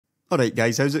Alright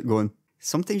guys, how's it going?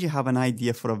 Sometimes you have an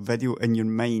idea for a video in your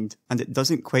mind and it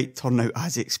doesn't quite turn out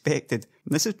as expected.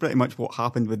 And this is pretty much what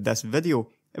happened with this video.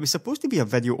 It was supposed to be a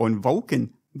video on Vulkan,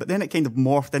 but then it kind of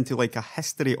morphed into like a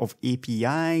history of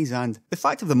APIs, and the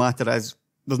fact of the matter is,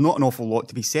 there's not an awful lot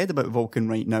to be said about Vulkan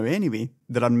right now anyway.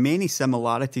 There are many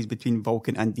similarities between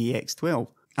Vulkan and DX12,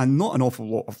 and not an awful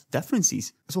lot of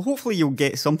differences. So hopefully you'll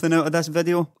get something out of this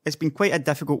video. It's been quite a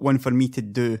difficult one for me to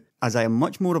do, as I am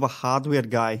much more of a hardware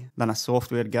guy than a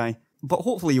software guy. But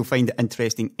hopefully you'll find it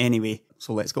interesting anyway,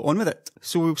 so let's get on with it.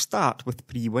 So we'll start with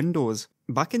pre-Windows.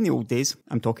 Back in the old days,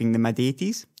 I'm talking the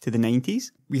mid-80s to the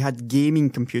 90s, we had gaming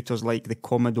computers like the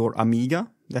Commodore Amiga,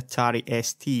 the Atari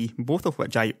ST, both of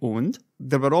which I owned.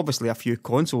 There were obviously a few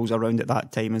consoles around at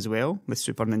that time as well, the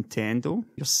Super Nintendo,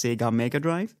 your Sega Mega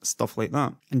Drive, stuff like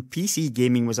that. And PC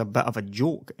gaming was a bit of a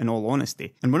joke, in all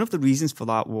honesty. And one of the reasons for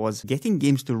that was getting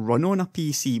games to run on a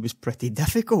PC was pretty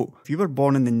difficult. If you were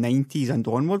born in the 90s and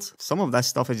onwards, some of this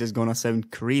stuff is just gonna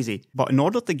sound crazy. But in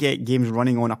order to get games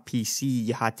running on a PC,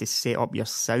 you had to set up your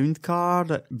sound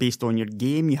card based on your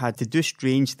game. You had to do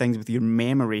strange things with your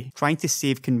memory, trying to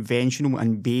save conventional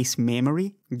and base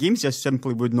memory. Games just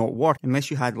simply would not work unless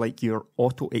you had like your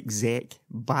auto exec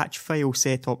batch file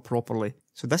set up properly.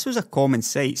 So this was a common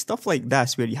sight, stuff like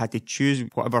this where you had to choose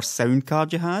whatever sound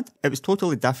card you had. It was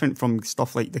totally different from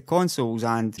stuff like the consoles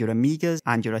and your Amigas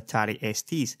and your Atari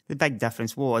STs. The big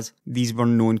difference was these were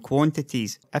known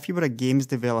quantities. If you were a games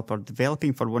developer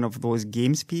developing for one of those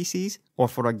games PCs or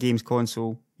for a games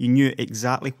console, you knew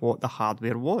exactly what the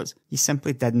hardware was. You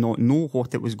simply did not know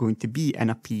what it was going to be in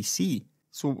a PC.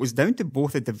 So it was down to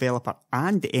both the developer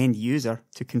and the end user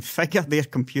to configure their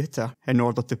computer in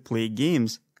order to play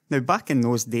games. Now back in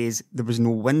those days, there was no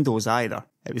Windows either.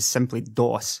 It was simply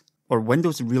DOS, or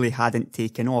Windows really hadn't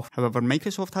taken off. However,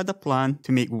 Microsoft had a plan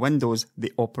to make Windows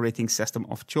the operating system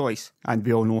of choice, and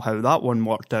we all know how that one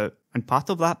worked out. And part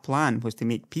of that plan was to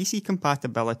make PC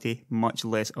compatibility much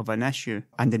less of an issue.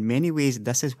 And in many ways,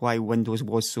 this is why Windows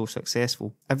was so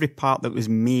successful. Every part that was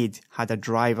made had a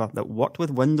driver that worked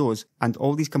with Windows, and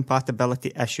all these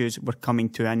compatibility issues were coming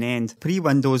to an end.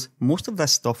 Pre-Windows, most of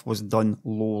this stuff was done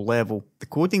low level. The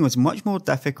coding was much more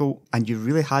difficult, and you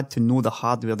really had to know the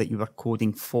hardware that you were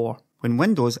coding for. When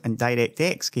Windows and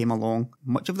DirectX came along,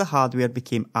 much of the hardware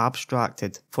became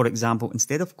abstracted. For example,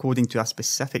 instead of coding to a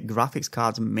specific graphics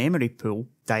card's memory pool,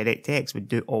 DirectX would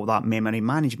do all that memory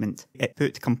management. It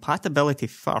put compatibility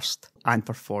first and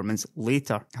performance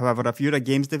later. However, if you're a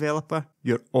games developer,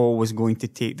 you're always going to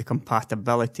take the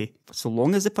compatibility, so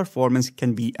long as the performance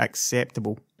can be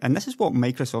acceptable. And this is what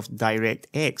Microsoft's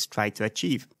DirectX tried to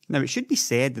achieve. Now, it should be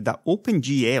said that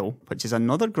OpenGL, which is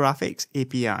another graphics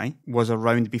API, was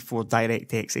around before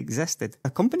DirectX existed. A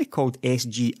company called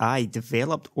SGI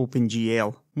developed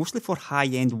OpenGL, mostly for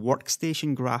high-end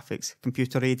workstation graphics,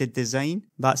 computer-aided design,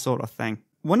 that sort of thing.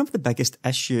 One of the biggest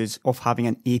issues of having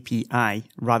an API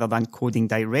rather than coding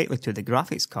directly to the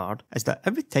graphics card is that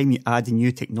every time you add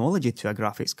new technology to a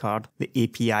graphics card, the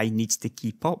API needs to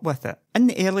keep up with it. In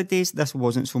the early days, this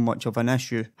wasn't so much of an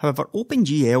issue. However,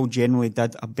 OpenGL generally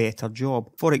did a better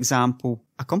job. For example,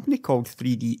 a company called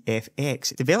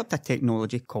 3DFX developed a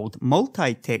technology called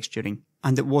multi-texturing,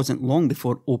 and it wasn't long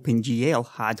before OpenGL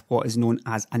had what is known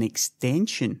as an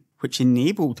extension, which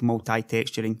enabled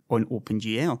multi-texturing on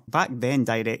OpenGL. Back then,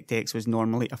 DirectX was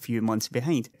normally a few months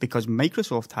behind because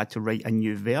Microsoft had to write a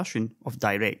new version of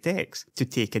DirectX to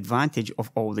take advantage of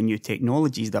all the new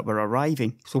technologies that were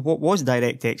arriving. So what was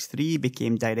DirectX 3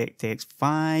 became DirectX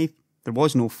 5, there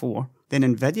was no 4. Then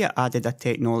Nvidia added a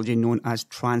technology known as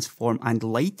transform and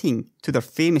lighting to their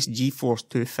famous GeForce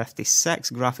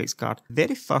 256 graphics card,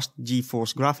 very first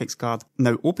GeForce graphics card.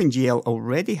 Now OpenGL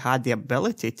already had the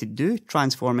ability to do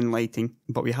transform and lighting,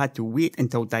 but we had to wait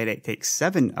until DirectX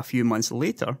 7 a few months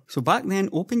later. So back then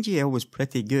OpenGL was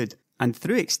pretty good, and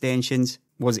through extensions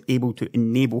was able to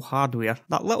enable hardware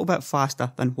that little bit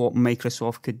faster than what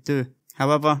Microsoft could do.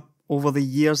 However, over the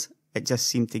years, it just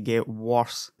seemed to get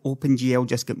worse. OpenGL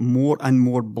just got more and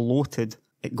more bloated.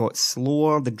 It got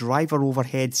slower, the driver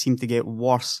overhead seemed to get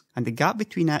worse, and the gap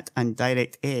between it and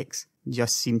DirectX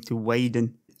just seemed to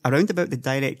widen. Around about the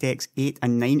DirectX 8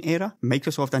 and 9 era,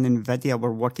 Microsoft and Nvidia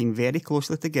were working very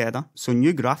closely together, so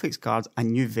new graphics cards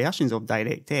and new versions of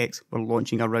DirectX were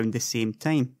launching around the same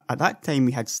time. At that time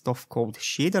we had stuff called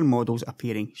shader models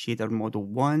appearing, shader model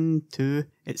 1, 2,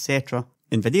 etc.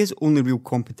 Nvidia's only real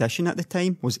competition at the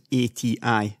time was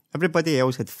ATI. Everybody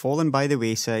else had fallen by the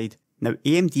wayside. Now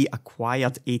AMD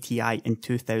acquired ATI in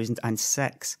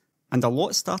 2006. And a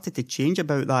lot started to change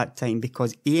about that time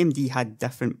because AMD had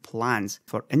different plans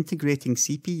for integrating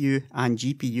CPU and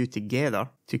GPU together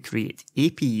to create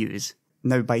APUs.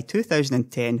 Now by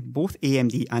 2010, both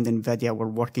AMD and Nvidia were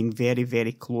working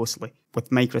very closely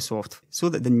with Microsoft so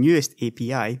that the newest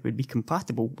API would be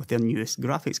compatible with their newest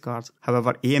graphics cards.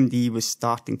 However, AMD was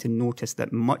starting to notice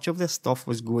that much of their stuff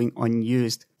was going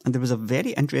unused, and there was a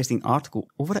very interesting article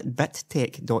over at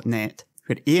bittech.net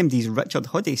where AMD's Richard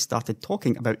Huddy started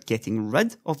talking about getting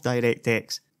rid of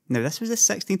DirectX. Now this was the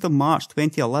 16th of March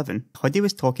 2011. Huddy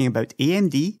was talking about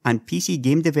AMD and PC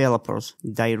game developers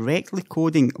directly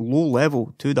coding low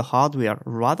level to the hardware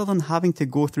rather than having to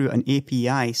go through an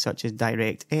API such as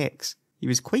DirectX. He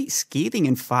was quite scathing,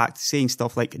 in fact, saying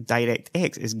stuff like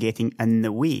DirectX is getting in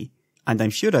the way. And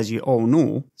I'm sure, as you all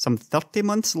know, some 30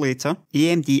 months later,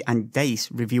 AMD and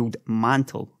DICE revealed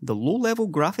Mantle, the low-level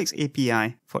graphics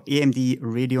API for AMD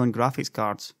Radeon graphics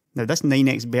cards. Now this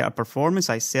 9x better performance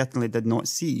I certainly did not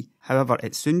see, however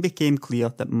it soon became clear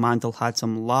that Mantle had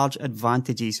some large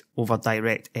advantages over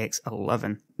DirectX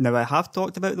 11. Now I have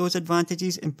talked about those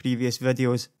advantages in previous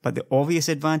videos, but the obvious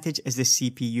advantage is the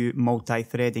CPU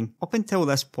multi-threading. Up until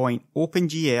this point,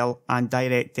 OpenGL and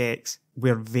DirectX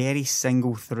were very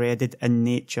single-threaded in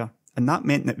nature, and that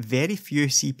meant that very few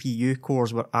CPU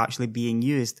cores were actually being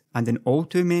used, and in all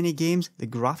too many games, the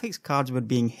graphics cards were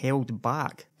being held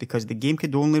back because the game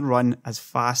could only run as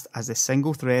fast as the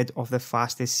single thread of the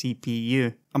fastest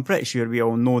CPU. I'm pretty sure we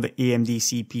all know that AMD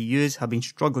CPUs have been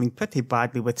struggling pretty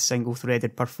badly with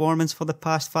single-threaded performance for the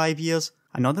past 5 years.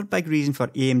 Another big reason for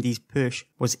AMD's push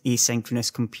was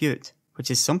asynchronous compute, which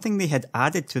is something they had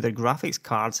added to their graphics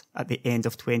cards at the end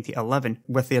of 2011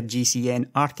 with their GCN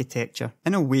architecture.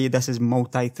 In a way, this is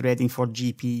multi-threading for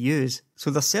GPUs,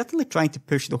 so they're certainly trying to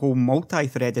push the whole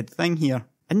multi-threaded thing here.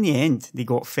 In the end, they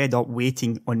got fed up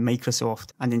waiting on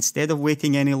Microsoft, and instead of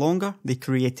waiting any longer, they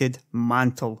created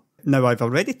Mantle. Now I've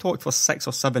already talked for 6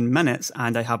 or 7 minutes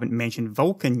and I haven't mentioned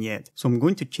Vulkan yet, so I'm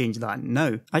going to change that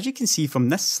now. As you can see from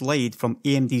this slide from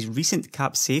AMD's recent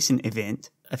Capsaicin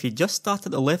event, if you just start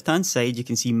at the left hand side, you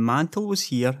can see Mantle was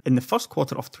here in the first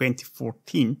quarter of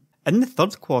 2014. In the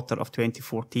third quarter of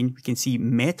 2014, we can see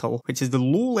Metal, which is the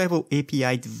low-level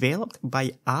API developed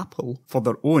by Apple for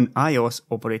their own iOS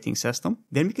operating system.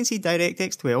 Then we can see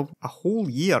DirectX 12 a whole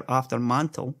year after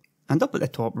Mantle. And up at the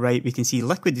top right, we can see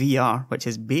Liquid VR, which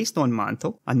is based on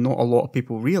Mantle, and not a lot of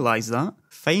people realise that.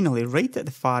 Finally, right at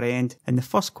the far end, in the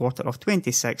first quarter of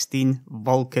 2016,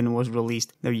 Vulkan was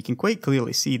released. Now you can quite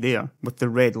clearly see there, with the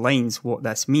red lines, what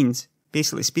this means.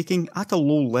 Basically speaking, at a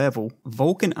low level,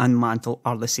 Vulkan and Mantle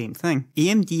are the same thing.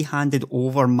 AMD handed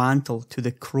over Mantle to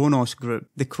the Kronos Group.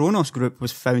 The Kronos Group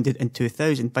was founded in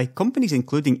 2000 by companies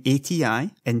including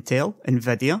ATI, Intel,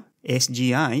 Nvidia,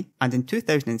 SGI, and in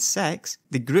 2006,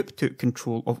 the group took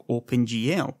control of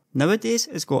OpenGL. Nowadays,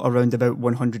 it's got around about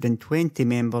 120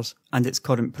 members, and its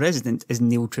current president is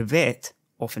Neil Trivette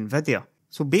of Nvidia.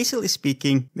 So basically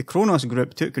speaking, the Kronos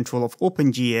Group took control of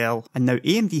OpenGL, and now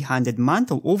AMD handed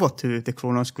Mantle over to the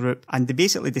Kronos Group, and they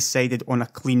basically decided on a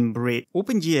clean break.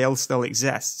 OpenGL still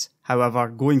exists, however,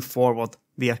 going forward,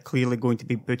 they are clearly going to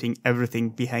be putting everything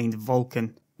behind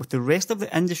Vulkan. With the rest of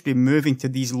the industry moving to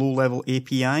these low-level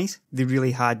APIs, they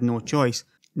really had no choice.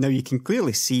 Now you can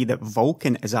clearly see that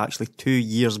Vulkan is actually 2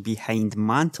 years behind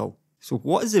Mantle. So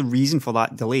what is the reason for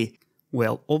that delay?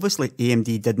 Well, obviously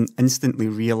AMD didn't instantly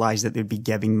realise that they'd be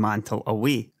giving Mantle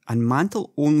away, and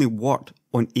Mantle only worked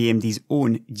on AMD's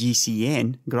own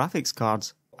GCN graphics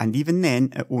cards, and even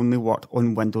then it only worked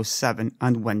on Windows 7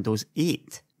 and Windows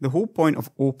 8. The whole point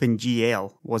of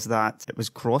OpenGL was that it was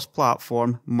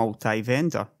cross-platform,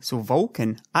 multi-vendor. So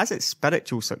Vulkan, as its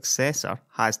spiritual successor,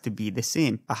 has to be the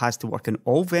same. It has to work on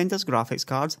all vendors' graphics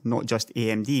cards, not just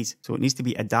AMD's. So it needs to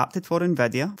be adapted for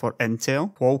Nvidia, for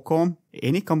Intel, Qualcomm,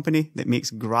 any company that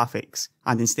makes graphics.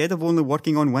 And instead of only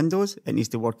working on Windows, it needs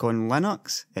to work on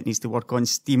Linux, it needs to work on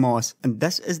SteamOS. And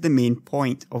this is the main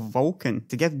point of Vulkan,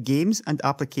 to give games and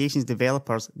applications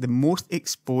developers the most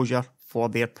exposure for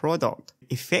their product.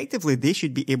 Effectively, they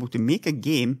should be able to make a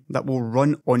game that will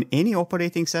run on any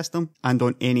operating system and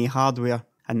on any hardware.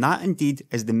 And that indeed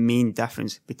is the main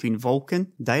difference between Vulkan,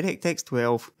 DirectX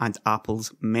 12 and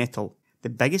Apple's Metal. The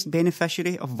biggest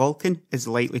beneficiary of Vulkan is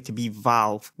likely to be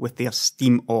Valve with their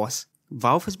SteamOS.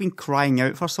 Valve has been crying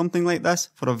out for something like this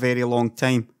for a very long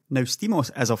time. Now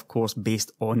SteamOS is of course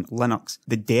based on Linux,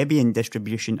 the Debian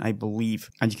distribution I believe,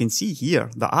 and you can see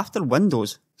here that after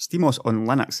Windows, SteamOS on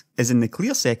Linux is in the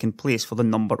clear second place for the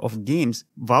number of games.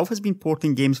 Valve has been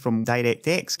porting games from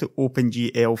DirectX to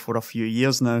OpenGL for a few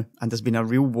years now, and there's been a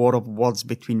real war of words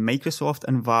between Microsoft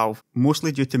and Valve,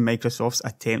 mostly due to Microsoft's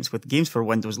attempts with games for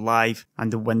Windows Live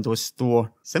and the Windows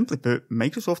Store. Simply put,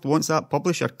 Microsoft wants that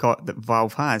publisher cut that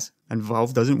Valve has, and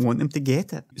Valve doesn't want them to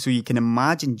get it. So you can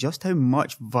imagine just how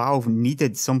much Valve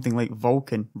needed something like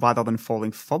Vulkan rather than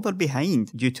falling further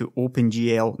behind due to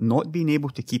OpenGL not being able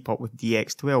to keep up with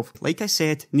DX12. Like I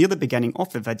said near the beginning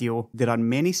of the video, there are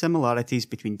many similarities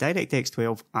between DirectX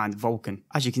 12 and Vulkan.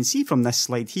 As you can see from this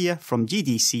slide here from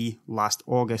GDC last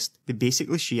August, they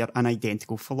basically share an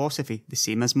identical philosophy, the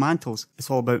same as Mantle's. It's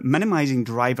all about minimizing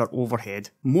driver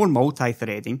overhead, more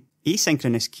multi-threading,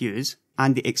 asynchronous queues,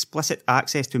 and the explicit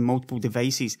access to multiple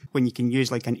devices when you can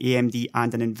use like an AMD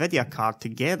and an Nvidia card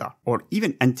together, or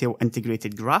even Intel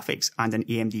integrated graphics and an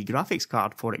AMD graphics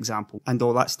card, for example, and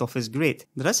all that stuff is great.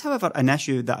 There is, however, an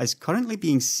issue that is currently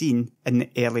being seen in the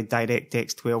early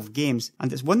DirectX 12 games,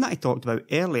 and it's one that I talked about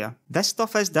earlier. This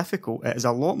stuff is difficult. It is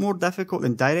a lot more difficult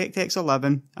than DirectX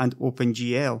 11 and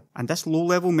OpenGL, and this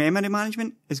low-level memory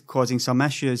management is causing some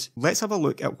issues. Let's have a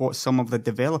look at what some of the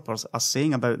developers are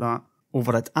saying about that.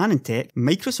 Over at Anantech,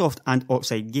 Microsoft and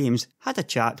Oxide Games had a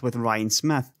chat with Ryan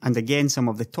Smith, and again some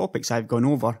of the topics I've gone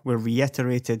over were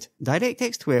reiterated.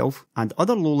 DirectX 12 and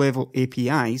other low-level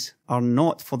APIs are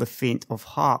not for the faint of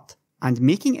heart, and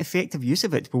making effective use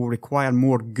of it will require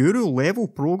more guru-level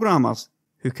programmers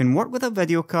who can work with a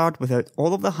video card without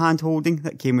all of the hand-holding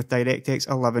that came with DirectX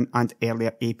 11 and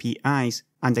earlier APIs.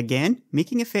 And again,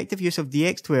 making effective use of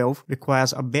DX12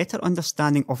 requires a better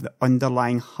understanding of the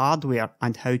underlying hardware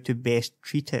and how to best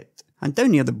treat it. And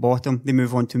down near the bottom, they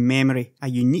move on to memory, a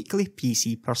uniquely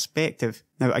PC perspective.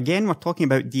 Now again, we're talking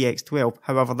about DX12,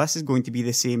 however this is going to be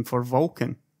the same for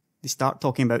Vulkan. They start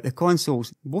talking about the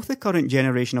consoles. Both the current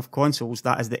generation of consoles,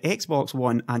 that is the Xbox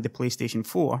One and the PlayStation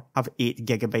 4, have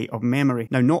 8GB of memory.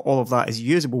 Now not all of that is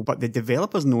usable, but the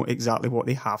developers know exactly what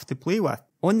they have to play with.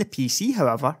 On the PC,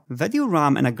 however, video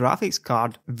RAM in a graphics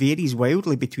card varies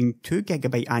wildly between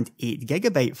 2GB and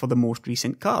 8GB for the most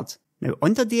recent cards. Now,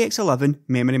 under DX11,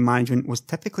 memory management was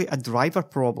typically a driver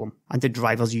problem, and the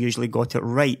drivers usually got it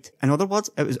right. In other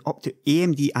words, it was up to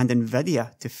AMD and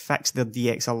Nvidia to fix their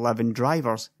DX11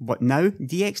 drivers. But now,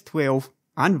 DX12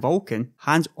 and Vulkan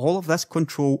hands all of this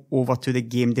control over to the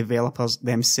game developers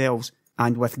themselves.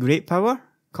 And with great power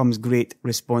comes great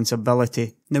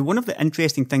responsibility. Now, one of the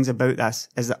interesting things about this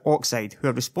is that Oxide, who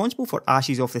are responsible for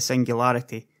Ashes of the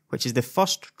Singularity, which is the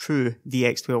first true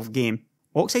DX12 game,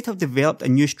 Oxide have developed a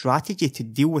new strategy to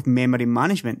deal with memory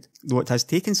management, though it has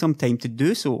taken some time to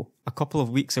do so. A couple of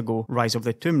weeks ago, Rise of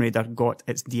the Tomb Raider got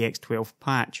its DX12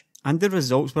 patch, and the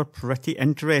results were pretty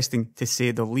interesting, to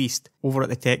say the least. Over at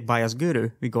the Tech Buyers Guru,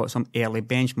 we got some early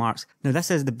benchmarks. Now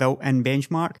this is the built-in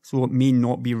benchmark, so it may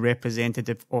not be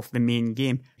representative of the main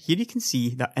game. Here you can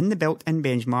see that in the built-in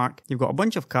benchmark, you've got a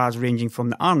bunch of cards ranging from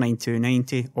the R9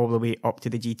 290 all the way up to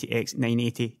the GTX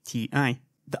 980 Ti.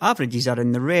 The averages are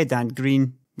in the red and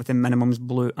green, with the minimums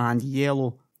blue and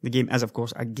yellow. The game is of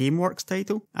course a GameWorks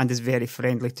title, and is very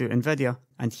friendly to Nvidia.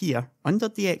 And here, under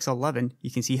DX11, you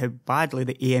can see how badly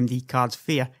the AMD cards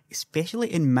fare,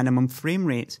 especially in minimum frame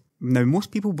rates. Now,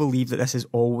 most people believe that this is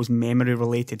always memory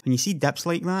related. When you see dips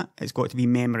like that, it's got to be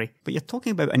memory. But you're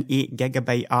talking about an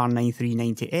 8GB R9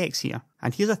 390X here.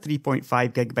 And here's a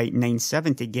 3.5GB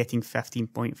 970 getting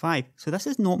 15.5. So this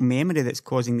is not memory that's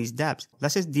causing these dips.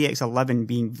 This is DX11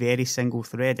 being very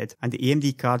single-threaded, and the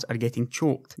AMD cards are getting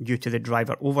choked due to the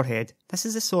driver overhead. This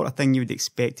is the sort of thing you would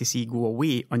expect to see go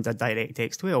away under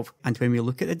DirectX 12. And when we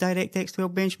look at the DirectX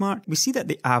 12 benchmark, we see that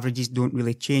the averages don't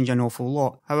really change an awful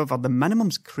lot. However, the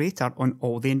minimums crater on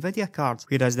all the Nvidia cards,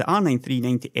 whereas the R9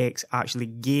 390X actually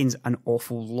gains an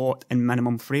awful lot in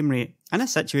minimum frame rate. In a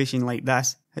situation like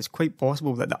this, it's quite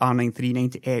possible that the R9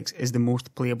 390X is the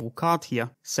most playable card here,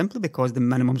 simply because the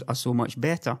minimums are so much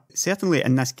better. Certainly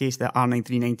in this case, the R9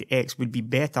 390X would be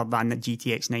better than the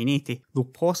GTX 980, though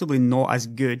possibly not as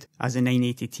good as the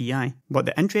 980 Ti. But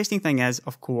the interesting thing is,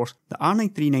 of course, the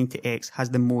R9 390X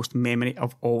has the most memory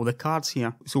of all the cards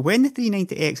here. So when the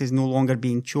 390X is no longer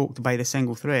being choked by the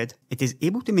single thread, it is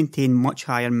able to maintain much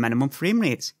higher minimum frame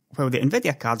rates, while the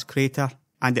Nvidia cards crater,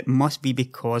 and it must be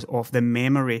because of the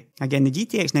memory. Again, the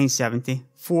GTX 970,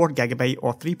 4GB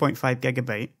or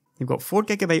 3.5GB. You've got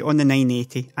 4GB on the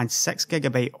 980 and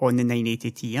 6GB on the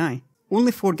 980 Ti.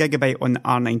 Only 4GB on the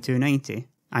R9 290.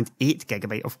 and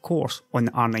 8GB of course on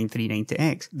the R9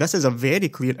 390X. This is a very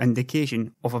clear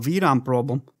indication of a VRAM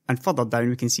problem, and further down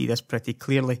we can see this pretty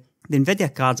clearly. The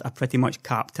Nvidia cards are pretty much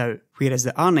capped out, whereas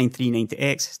the R9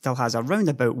 390X still has around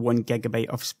about 1GB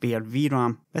of spare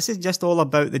VRAM. This is just all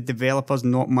about the developers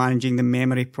not managing the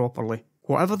memory properly.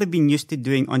 Whatever they've been used to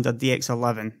doing under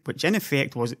DX11, which in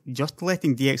effect was just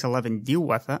letting DX11 deal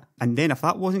with it, and then if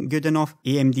that wasn't good enough,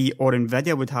 AMD or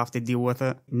Nvidia would have to deal with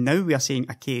it. Now we are seeing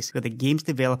a case where the games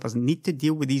developers need to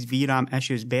deal with these VRAM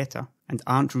issues better, and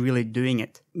aren't really doing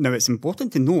it. Now it's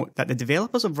important to note that the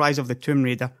developers of Rise of the Tomb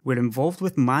Raider were involved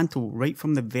with Mantle right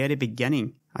from the very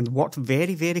beginning, and worked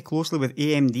very closely with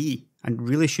AMD, and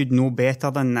really should know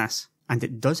better than this. And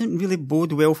it doesn't really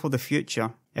bode well for the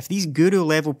future if these guru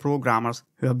level programmers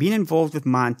who have been involved with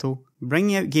Mantle,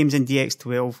 bringing out games in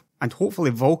DX12 and hopefully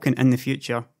Vulkan in the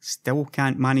future, still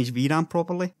can't manage VRAM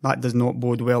properly. That does not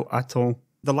bode well at all.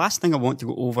 The last thing I want to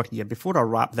go over here before I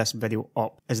wrap this video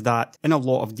up is that in a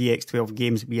lot of DX12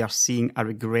 games we are seeing a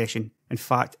regression. In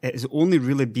fact, it has only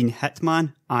really been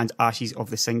Hitman and Ashes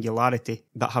of the Singularity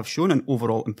that have shown an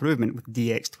overall improvement with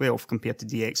DX12 compared to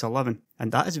DX11,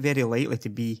 and that is very likely to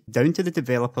be down to the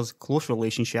developers' close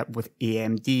relationship with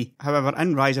AMD. However,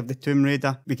 in Rise of the Tomb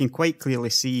Raider, we can quite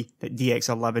clearly see that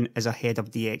DX11 is ahead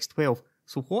of DX12.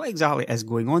 So what exactly is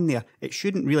going on there? It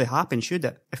shouldn't really happen, should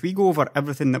it? If we go over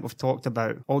everything that we've talked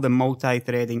about, all the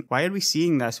multi-threading, why are we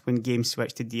seeing this when games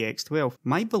switch to DX12?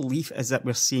 My belief is that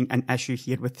we're seeing an issue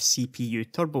here with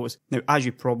CPU turbos. Now, as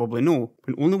you probably know,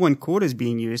 when only one core is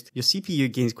being used, your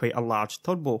CPU gains quite a large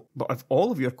turbo. But if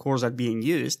all of your cores are being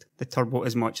used, the turbo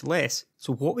is much less.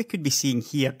 So what we could be seeing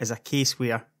here is a case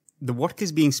where the work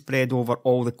is being spread over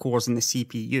all the cores in the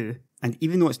CPU, and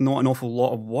even though it's not an awful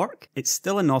lot of work, it's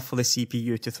still enough for the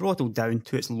CPU to throttle down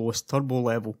to its lowest turbo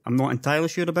level. I'm not entirely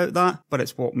sure about that, but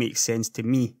it's what makes sense to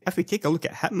me. If we take a look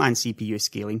at Hitman CPU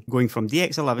scaling, going from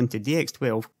DX11 to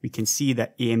DX12, we can see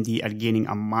that AMD are gaining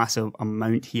a massive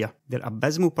amount here. Their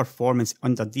abysmal performance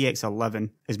under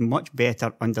DX11 is much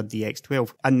better under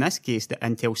DX12. In this case, the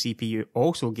Intel CPU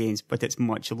also gains, but it's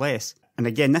much less. And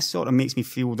again, this sort of makes me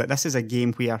feel that this is a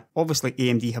game where obviously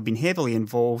AMD have been heavily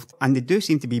involved, and they do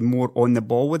seem to be more on the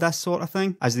ball with this sort of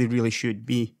thing, as they really should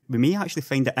be. We may actually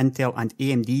find that Intel and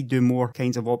AMD do more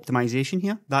kinds of optimization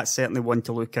here. That's certainly one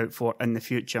to look out for in the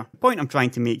future. The point I'm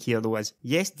trying to make here though is,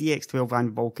 yes, DX12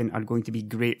 and Vulkan are going to be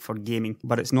great for gaming,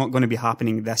 but it's not going to be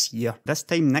happening this year. This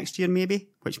time next year maybe,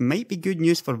 which might be good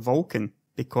news for Vulkan,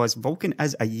 because Vulkan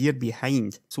is a year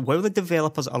behind. So while the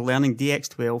developers are learning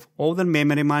DX12, all their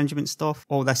memory management stuff,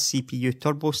 all this CPU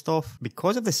turbo stuff,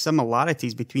 because of the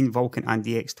similarities between Vulkan and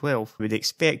DX12, we would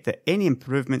expect that any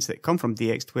improvements that come from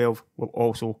DX12 will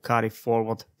also carry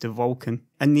forward to Vulkan.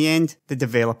 In the end, the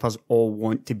developers all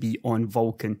want to be on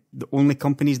Vulkan. The only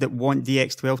companies that want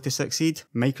DX12 to succeed,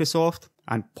 Microsoft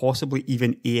and possibly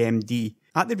even AMD.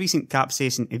 At the recent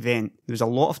Capsaicin event, there was a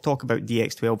lot of talk about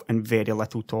DX12 and very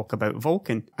little talk about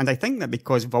Vulkan. And I think that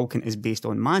because Vulkan is based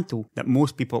on Mantle, that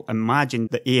most people imagined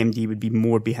that AMD would be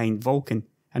more behind Vulkan.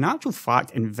 In actual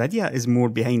fact, Nvidia is more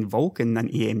behind Vulkan than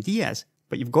AMD is.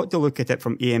 But you've got to look at it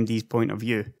from AMD's point of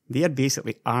view. They are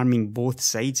basically arming both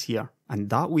sides here, and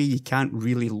that way you can't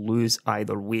really lose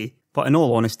either way. But in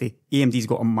all honesty, AMD's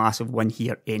got a massive win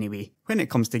here anyway. When it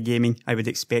comes to gaming, I would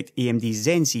expect AMD's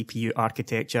Zen CPU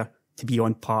architecture to be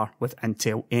on par with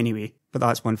Intel anyway, but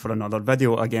that's one for another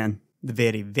video again.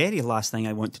 The very last thing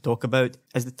I want to talk about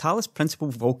is the Thales Principal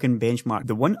Vulkan benchmark,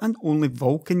 the one and only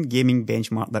Vulkan gaming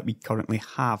benchmark that we currently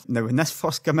have. Now when this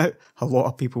first came out, a lot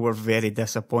of people were very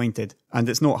disappointed, and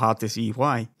it's not hard to see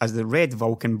why, as the red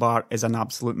Vulkan bar is an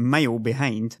absolute mile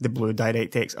behind the blue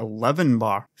DirectX 11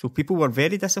 bar. So people were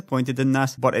very disappointed in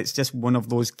this, but it's just one of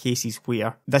those cases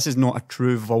where this is not a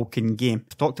true Vulkan game.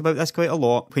 I've talked about this quite a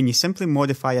lot. When you simply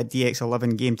modify a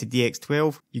DX11 game to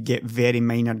DX12, you get very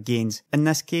minor gains. In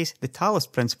this case, the Thales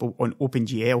Principal on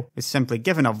OpenGL was simply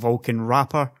given a Vulkan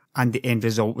wrapper, and the end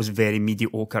result was very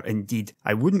mediocre indeed.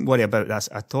 I wouldn't worry about this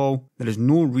at all. There is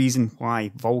no reason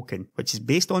why Vulkan, which is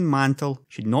based on Mantle,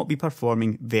 should not be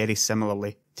performing very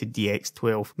similarly to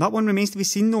DX12. That one remains to be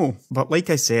seen though, but like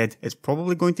I said, it's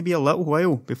probably going to be a little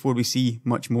while before we see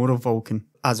much more of Vulkan.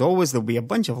 As always, there'll be a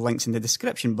bunch of links in the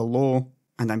description below,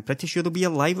 and I'm pretty sure there'll be a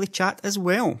lively chat as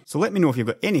well. So let me know if you've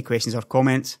got any questions or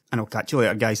comments, and I'll catch you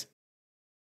later guys.